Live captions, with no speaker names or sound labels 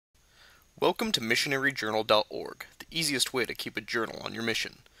Welcome to missionaryjournal.org, the easiest way to keep a journal on your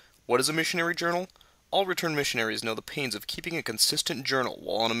mission. What is a missionary journal? All returned missionaries know the pains of keeping a consistent journal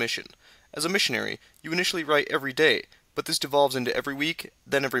while on a mission. As a missionary, you initially write every day, but this devolves into every week,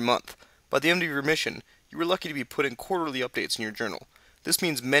 then every month. By the end of your mission, you are lucky to be putting quarterly updates in your journal. This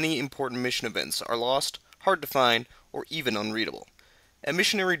means many important mission events are lost, hard to find, or even unreadable. At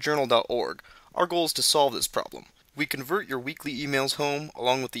missionaryjournal.org, our goal is to solve this problem. We convert your weekly emails home,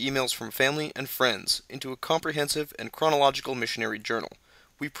 along with the emails from family and friends, into a comprehensive and chronological missionary journal.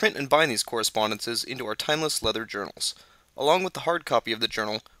 We print and bind these correspondences into our timeless leather journals. Along with the hard copy of the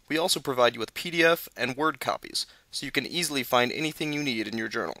journal, we also provide you with PDF and Word copies, so you can easily find anything you need in your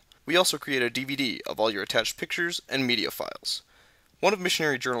journal. We also create a DVD of all your attached pictures and media files. One of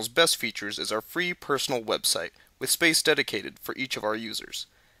Missionary Journal's best features is our free personal website, with space dedicated for each of our users.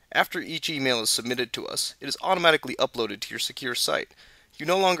 After each email is submitted to us, it is automatically uploaded to your secure site. You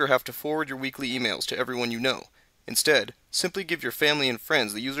no longer have to forward your weekly emails to everyone you know. Instead, simply give your family and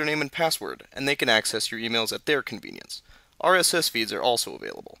friends the username and password, and they can access your emails at their convenience. RSS feeds are also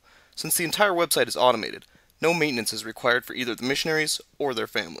available. Since the entire website is automated, no maintenance is required for either the missionaries or their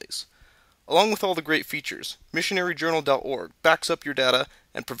families. Along with all the great features, missionaryjournal.org backs up your data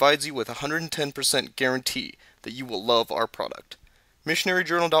and provides you with a 110% guarantee that you will love our product.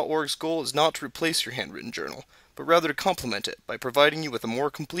 MissionaryJournal.org's goal is not to replace your handwritten journal, but rather to complement it by providing you with a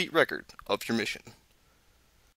more complete record of your mission.